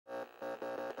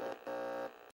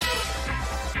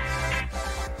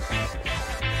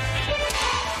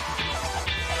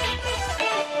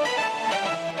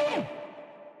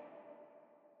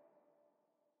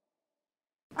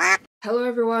Hello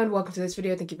everyone, welcome to this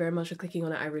video. Thank you very much for clicking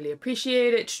on it. I really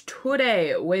appreciate it.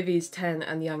 Today, WAYV's 10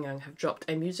 and YANGYANG have dropped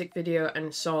a music video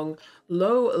and song,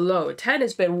 Low Low. 10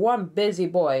 has been one busy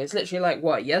boy. It's literally like,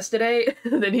 what, yesterday?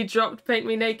 Then he dropped Paint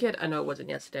Me Naked. I know it wasn't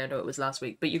yesterday, I know it was last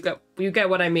week, but you get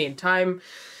what I mean. Time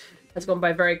has gone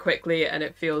by very quickly and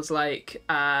it feels like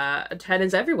 10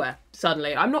 is everywhere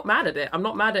suddenly. I'm not mad at it. I'm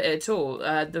not mad at it at all.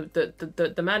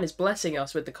 The man is blessing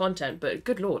us with the content, but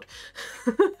good lord.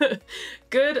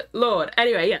 Good lord.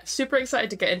 Anyway, yeah, super excited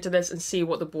to get into this and see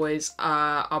what the boys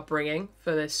are bringing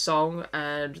for this song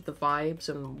and the vibes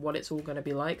and what it's all going to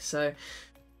be like. So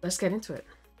let's get into it.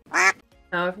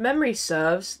 Now, if memory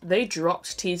serves, they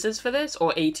dropped teasers for this,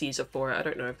 or a teaser for it. I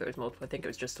don't know if there was multiple. I think it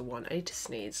was just the one. I need to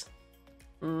sneeze.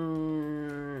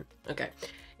 Okay,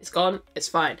 it's gone, it's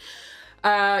fine.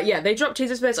 Yeah, they dropped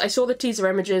teasers for this. I saw the teaser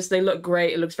images, they look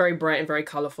great. It looks very bright and very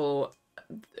colorful.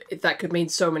 That could mean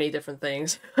so many different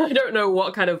things. I don't know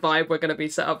what kind of vibe we're going to be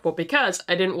set up for because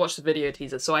I didn't watch the video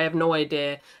teaser, so I have no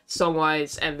idea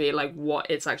song-wise, MV, like what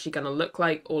it's actually going to look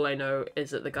like. All I know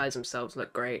is that the guys themselves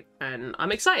look great and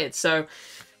I'm excited. So,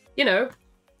 you know,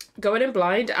 going in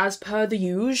blind as per the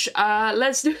usual.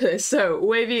 Let's do this. So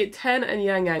WAYV 10 and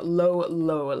YANGYANG, Low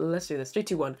Low. Let's do this. 3,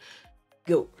 2, 1,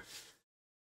 go.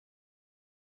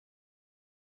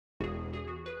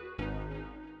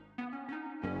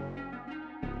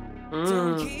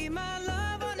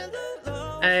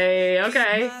 Hey,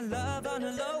 okay.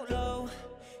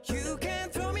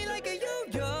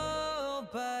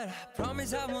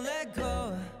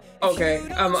 Okay,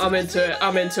 I'm into it.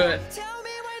 I'm into it.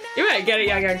 You better get it,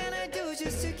 YANGYANG.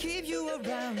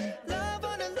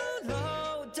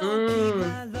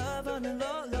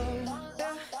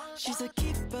 She's a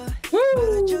keeper, Woo! but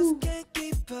I just can't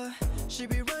keep her. She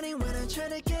be running when I try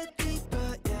to get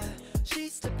deeper, yeah.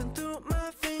 She's slipping through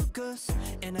my fingers,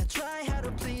 and I try how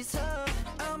to please her.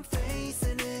 I'm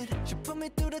facing it. She put me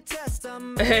through the test.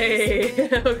 Hey,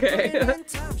 okay.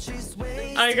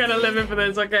 I ain't gonna live in for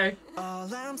this, okay. All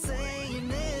I'm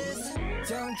saying is,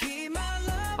 don't keep my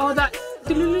love. Oh, that.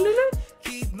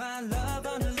 Keep my love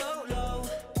on the low low.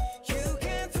 You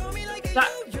can't throw me like a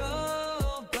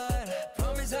yo-yo, but I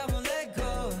promise I won't let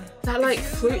go. That like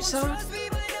flute sound.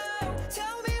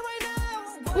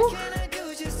 Ooh.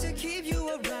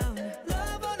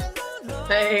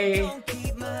 Hey.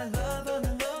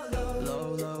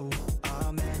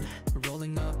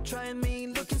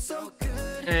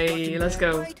 Hey, let's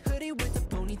go.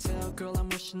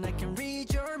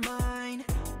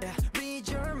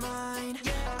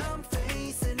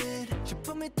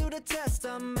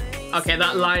 Okay,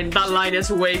 that line is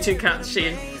way too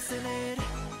catchy.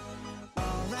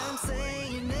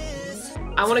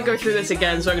 I want to go through this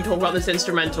again so I can talk about this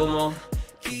instrumental more.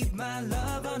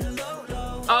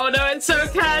 Oh no, it's so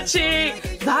catchy!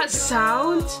 That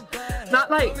sound, that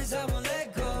like,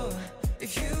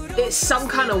 it's some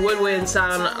kind of woodwind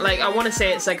sound. Like, I want to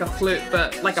say it's like a flute,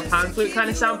 but like a pan flute kind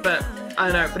of sound, but I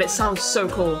don't know, but it sounds so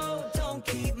cool.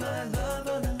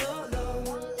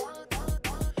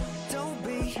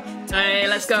 Hey,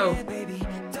 let's go.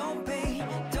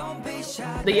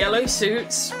 The yellow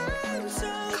suits,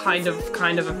 kind of a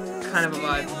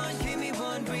vibe.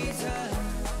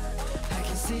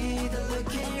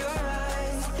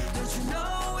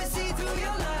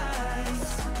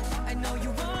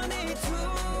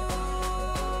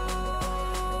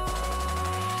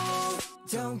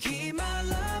 Don't keep my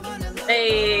love on the low.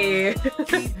 Hey.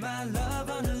 Keep my love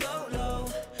on the low low.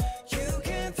 You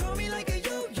can't throw me like a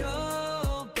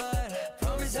yo-yo, but I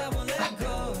promise I won't let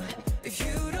go. If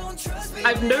you don't trust me,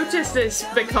 I've noticed this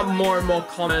become more and more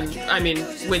common. I mean,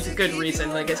 with good reason,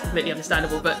 like it's completely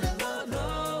understandable, but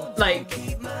like,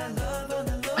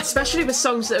 especially with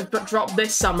songs that have dropped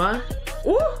this summer.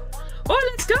 Ooh!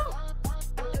 Oh, let's go!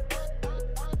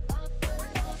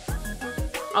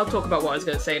 I'll talk about what I was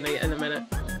going to say in a minute.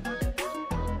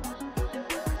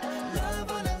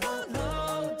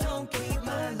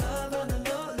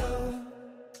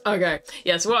 Okay,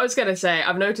 yeah, so what I was going to say,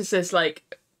 I've noticed this,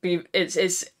 like,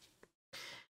 it's...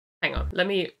 Hang on, let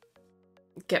me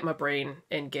get my brain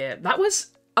in gear. That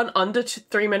was an under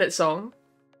 3-minute song.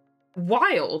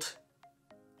 Wild.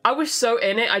 I was so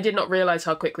in it, I did not realize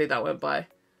how quickly that went by.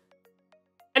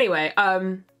 Anyway,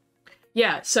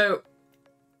 yeah, so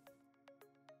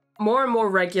more and more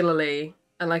regularly,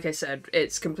 and like I said,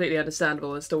 it's completely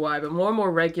understandable as to why, but more and more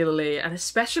regularly, and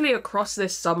especially across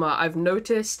this summer, I've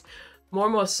noticed more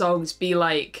and more songs be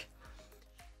like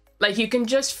you can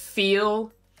just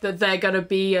feel that they're gonna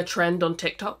be a trend on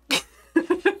TikTok.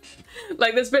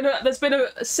 Like there's been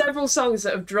several songs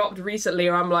that have dropped recently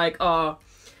where I'm like, oh,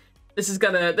 this is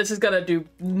gonna do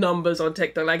numbers on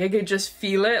TikTok. Like I could just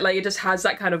feel it. Like it just has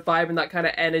that kind of vibe and that kind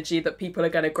of energy that people are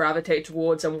gonna gravitate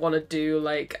towards and want to do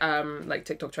like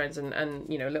TikTok trends and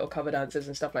you know, little cover dances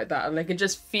and stuff like that. And I can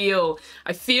just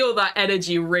I feel that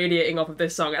energy radiating off of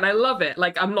this song, and I love it.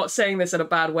 Like I'm not saying this in a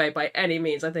bad way by any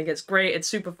means. I think it's great. It's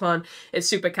super fun. It's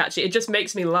super catchy. It just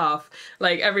makes me laugh.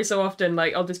 Like every so often,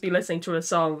 like I'll just be listening to a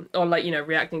song or like, you know,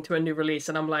 reacting to a new release,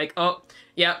 and I'm like, oh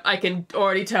yeah, I can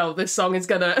already tell this song is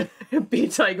gonna be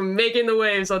like making the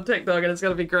waves on TikTok, and it's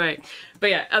gonna be great. But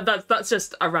yeah, that's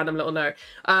just a random little note.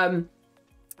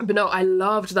 But no, I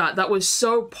loved that. That was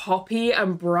so poppy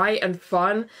and bright and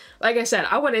fun. Like I said,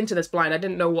 I went into this blind. I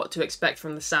didn't know what to expect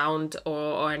from the sound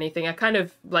or anything. I kind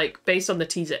of, like, based on the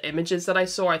teaser images that I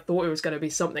saw, I thought it was going to be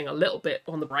something a little bit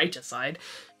on the brighter side,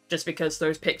 just because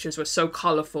those pictures were so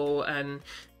colourful and,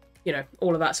 you know,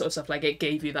 all of that sort of stuff. Like, it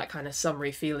gave you that kind of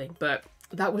summery feeling. But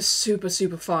that was super,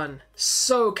 super fun.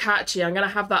 So catchy. I'm going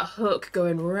to have that hook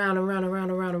going round and round and round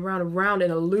and round and round and round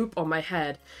in a loop on my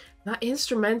head. That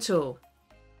instrumental...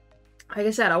 Like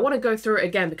I said, I want to go through it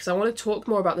again because I want to talk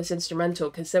more about this instrumental,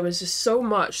 because there was just so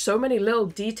many little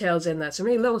details in there, so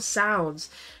many little sounds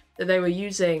that they were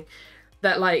using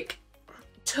that like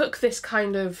took this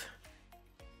kind of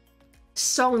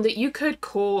song that you could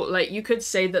call, like, you could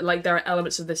say that like there are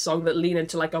elements of this song that lean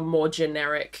into like a more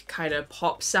generic kind of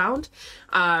pop sound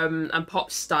and pop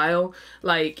style,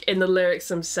 like in the lyrics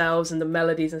themselves and the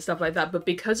melodies and stuff like that. But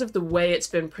because of the way it's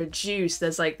been produced,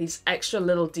 there's like these extra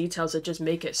little details that just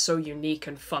make it so unique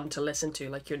and fun to listen to.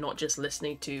 Like you're not just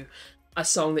listening to a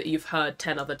song that you've heard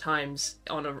 10 other times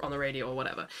on the radio or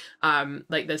whatever.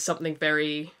 Like there's something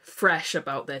very fresh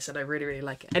about this, and I really, really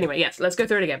like it. Anyway, yes, let's go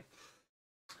through it again.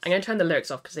 I'm going to turn the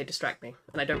lyrics off because they distract me,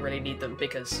 and I don't really need them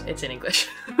because it's in English.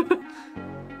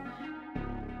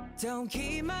 Don't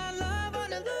keep my love on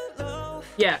the low.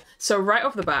 Yeah, so right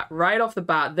off the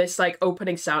bat, this like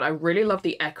opening sound, I really love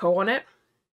the echo on it.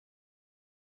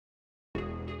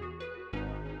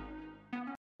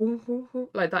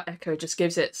 Like that echo just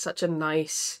gives it such a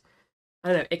nice,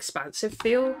 I don't know, expansive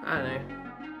feel. I don't know.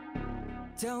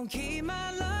 Don't keep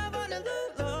my love on the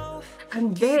low.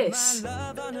 And this,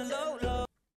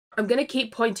 I'm gonna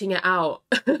keep pointing it out.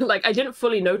 Like I didn't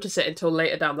fully notice it until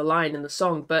later down the line in the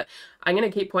song, but I'm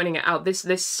gonna keep pointing it out.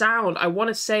 This sound, I want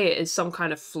to say it is some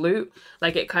kind of flute.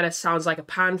 Like it kind of sounds like a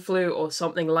pan flute or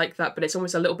something like that, but it's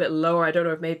almost a little bit lower. I don't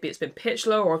know if maybe it's been pitched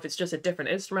low or if it's just a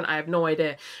different instrument. I have no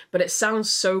idea, but it sounds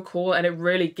so cool, and it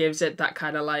really gives it that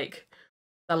kind of like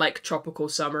tropical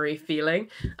summery feeling.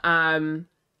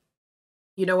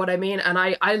 You know what I mean? And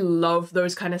I love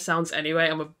those kind of sounds anyway.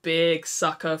 I'm a big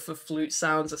sucker for flute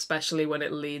sounds, especially when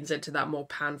it leans into that more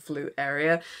pan flute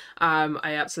area.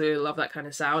 I absolutely love that kind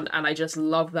of sound, and I just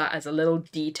love that as a little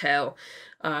detail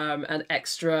and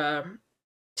extra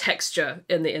texture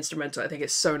in the instrumental. I think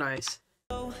it's so nice.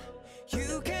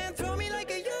 You can throw me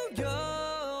like a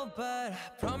yo-yo, but I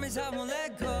promise I won't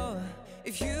let go.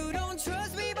 If you don't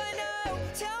trust me by now,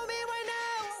 tell me right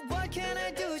now, what can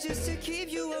I do just to keep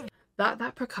you around?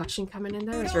 That percussion coming in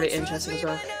there is really interesting as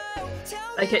well.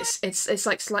 Like it's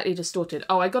like slightly distorted.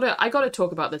 Oh, I gotta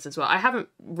talk about this as well. I haven't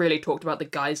really talked about the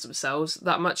guys themselves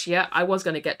that much yet. I was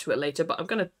gonna get to it later, but I'm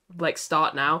gonna like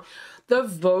start now. The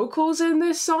vocals in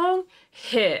this song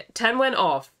hit. 10 went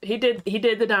off. He did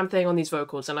the damn thing on these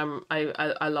vocals, and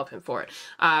I love him for it.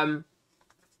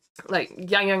 Like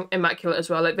YANGYANG, immaculate as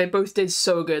well. Like they both did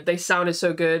so good. They sounded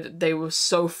so good. They were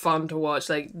so fun to watch.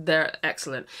 Like they're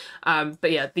excellent.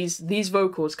 But yeah, these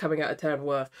vocals coming out of 10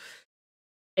 were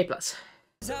A+. But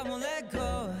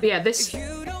yeah, this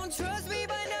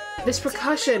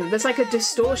percussion, there's like a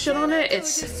distortion on it.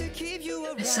 It's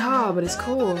bizarre, but it's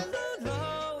cool.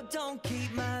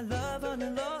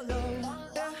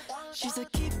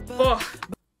 Oh,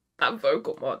 that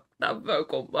vocal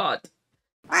mod.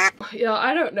 Yeah,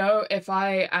 I don't know if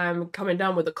I am coming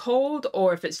down with a cold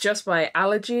or if it's just my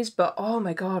allergies, but oh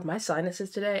my god, my sinuses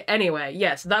today. Anyway,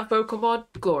 yes, that vocal mod,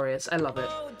 glorious. I love it.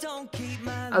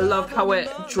 I love how it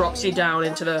drops you down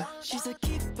in the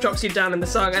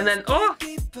song, and then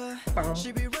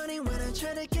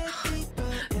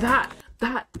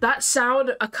that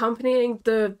sound accompanying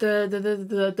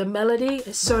the melody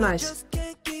is so nice.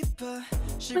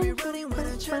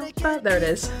 There it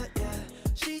is.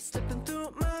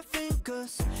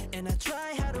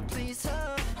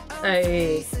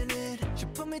 Hey.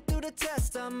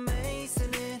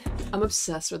 I'm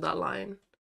obsessed with that line.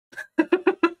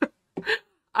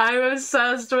 I'm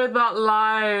obsessed with that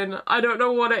line. I don't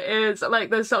know what it is.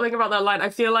 Like, there's something about that line. I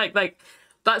feel like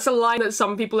That's a line that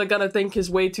some people are gonna think is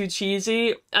way too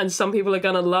cheesy and some people are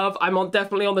gonna love. I'm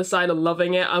definitely on the side of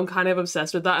loving it. I'm kind of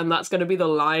obsessed with that, and that's gonna be the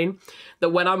line that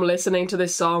when I'm listening to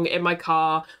this song in my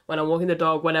car, when I'm walking the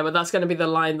dog, whatever, that's gonna be the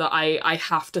line that I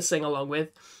have to sing along with.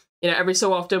 You know, every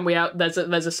so often there's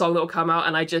a song that'll come out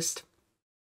and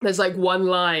there's like one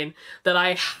line that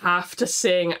I have to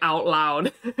sing out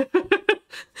loud.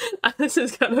 And this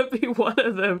is gonna be one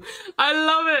of them. I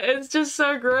love it, it's just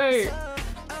so great.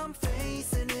 I'm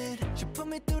facing it. She put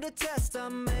me through the test,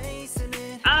 I'm acing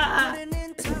it. Putting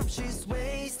in time, she's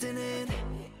wasting it.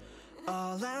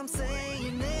 All I'm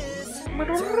saying is,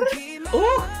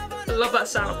 oh, I love that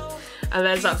sound. And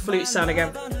there's that flute sound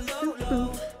again.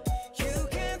 Oh,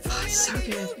 it's so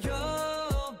good.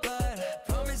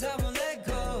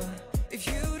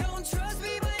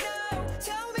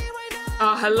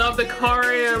 Oh, I love the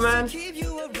choreo, man.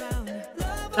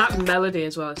 That melody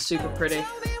as well is super pretty.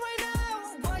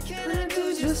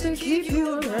 Just to keep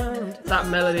you around. That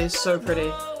melody is so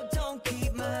pretty.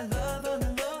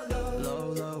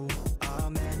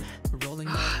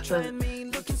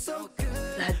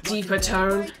 That deeper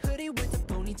tone.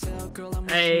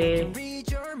 Hey.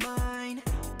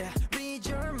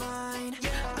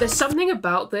 There's something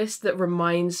about this that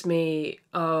reminds me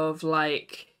of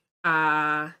like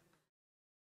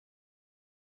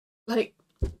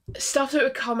stuff that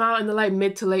would come out in the like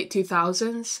mid to late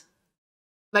 2000s.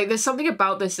 Like there's something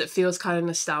about this that feels kind of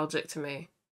nostalgic to me.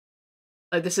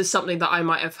 Like this is something that I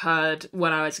might have heard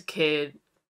when I was a kid,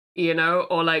 you know,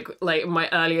 or like my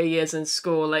earlier years in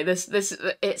school. Like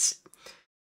it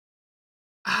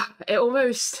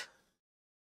almost.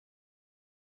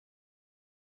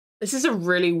 This is a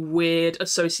really weird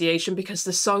association because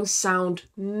the songs sound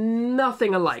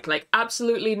nothing alike, like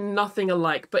absolutely nothing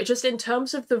alike. But just in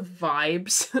terms of the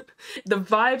vibes, the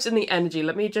vibes and the energy,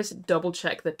 let me just double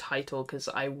check the title because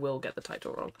I will get the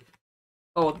title wrong.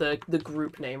 Or the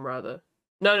group name rather.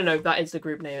 No, that is the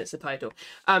group name, it's the title.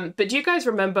 But do you guys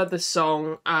remember the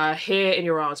song Here in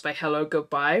Your Arms by Hello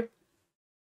Goodbye?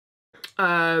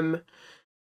 I don't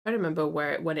remember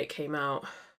when it came out.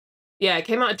 Yeah, it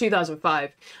came out in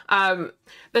 2005.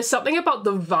 There's something about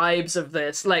the vibes of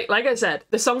this. Like I said,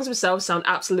 the songs themselves sound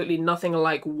absolutely nothing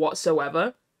alike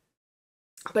whatsoever.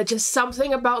 But just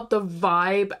something about the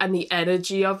vibe and the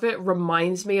energy of it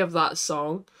reminds me of that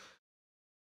song.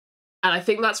 And I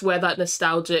think that's where that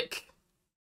nostalgic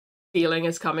feeling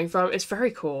is coming from. It's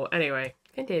very cool. Anyway,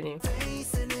 continue.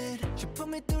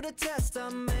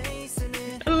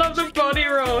 I love the body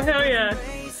roll, hell yeah.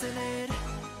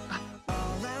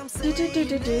 I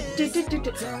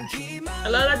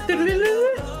love that.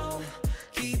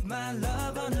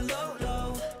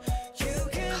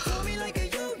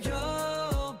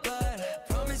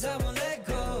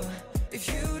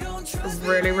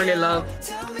 Really, really love.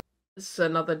 This is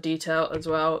another detail as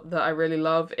well that I really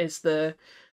love is the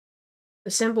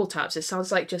cymbal taps. It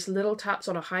sounds like just little taps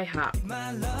on a hi-hat.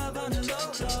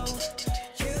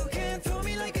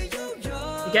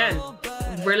 Again,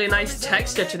 really nice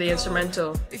texture to the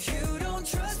instrumental.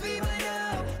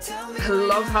 I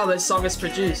love how this song is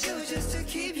produced.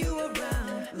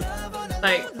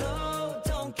 Like,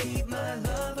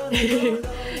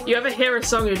 you ever hear a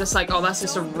song, you're just like, oh, that's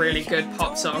just a really good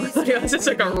pop song. That's just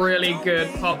like a really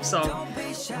good pop song.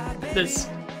 This.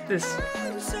 That's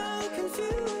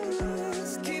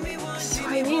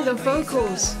what I mean, the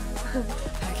vocals.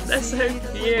 They're so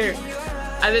cute.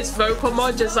 And this vocal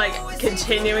mod just like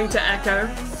continuing to echo.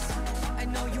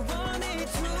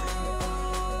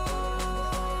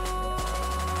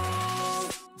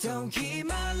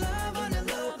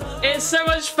 It's so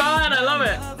much fun, I love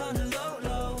it.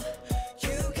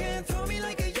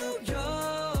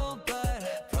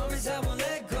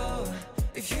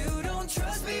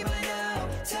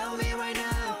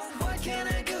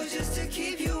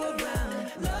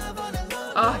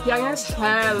 Oh, Yangyang's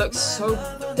hair looks so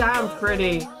damn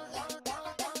pretty.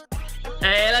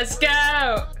 Hey, let's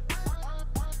go!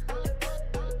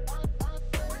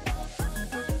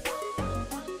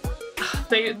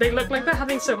 They look like they're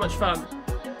having so much fun.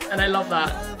 And I love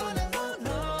that.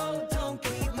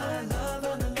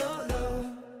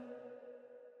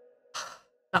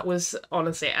 That was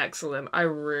honestly excellent. I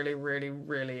really, really,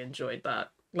 really enjoyed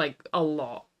that. Like, a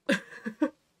lot.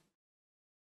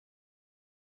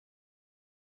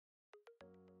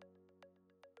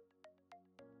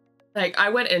 Like, I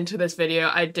went into this video,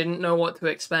 I didn't know what to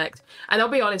expect. And I'll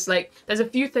be honest, like, there's a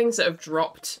few things that have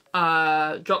dropped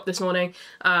this morning.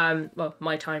 Well,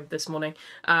 my time this morning.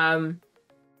 And,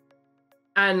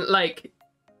 like,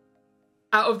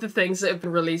 out of the things that have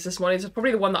been released this morning, it's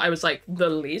probably the one that I was like the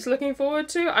least looking forward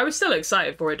to. I was still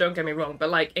excited for it, don't get me wrong, but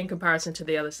like in comparison to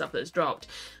the other stuff that's dropped,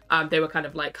 they were kind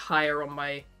of like higher on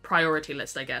my priority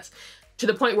list, I guess. To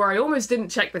the point where I almost didn't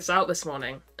check this out this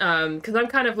morning. Because I'm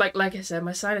kind of like I said,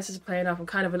 my sinuses are playing up. I'm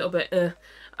kind of a little bit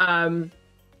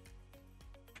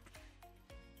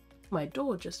My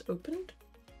door just opened.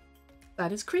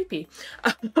 That is creepy.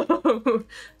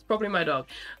 It's probably my dog.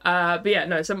 But yeah,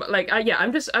 no, so like, yeah,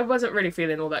 I wasn't really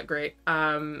feeling all that great.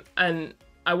 And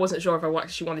I wasn't sure if I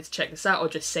actually wanted to check this out or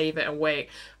just save it and wait.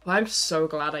 But I'm so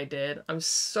glad I did. I'm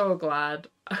so glad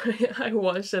I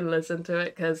watched and listened to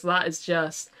it, because that's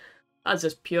just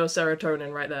pure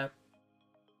serotonin right there.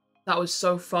 That was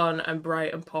so fun and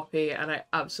bright and poppy, and I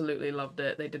absolutely loved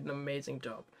it. They did an amazing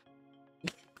job.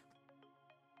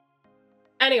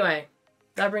 Anyway,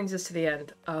 that brings us to the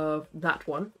end of that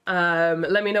one.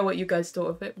 Let me know what you guys thought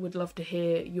of it. Would love to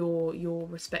hear your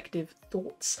respective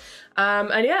thoughts.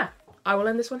 And yeah, I will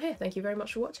end this one here. Thank you very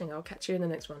much for watching. I'll catch you in the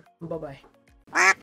next one. Bye bye.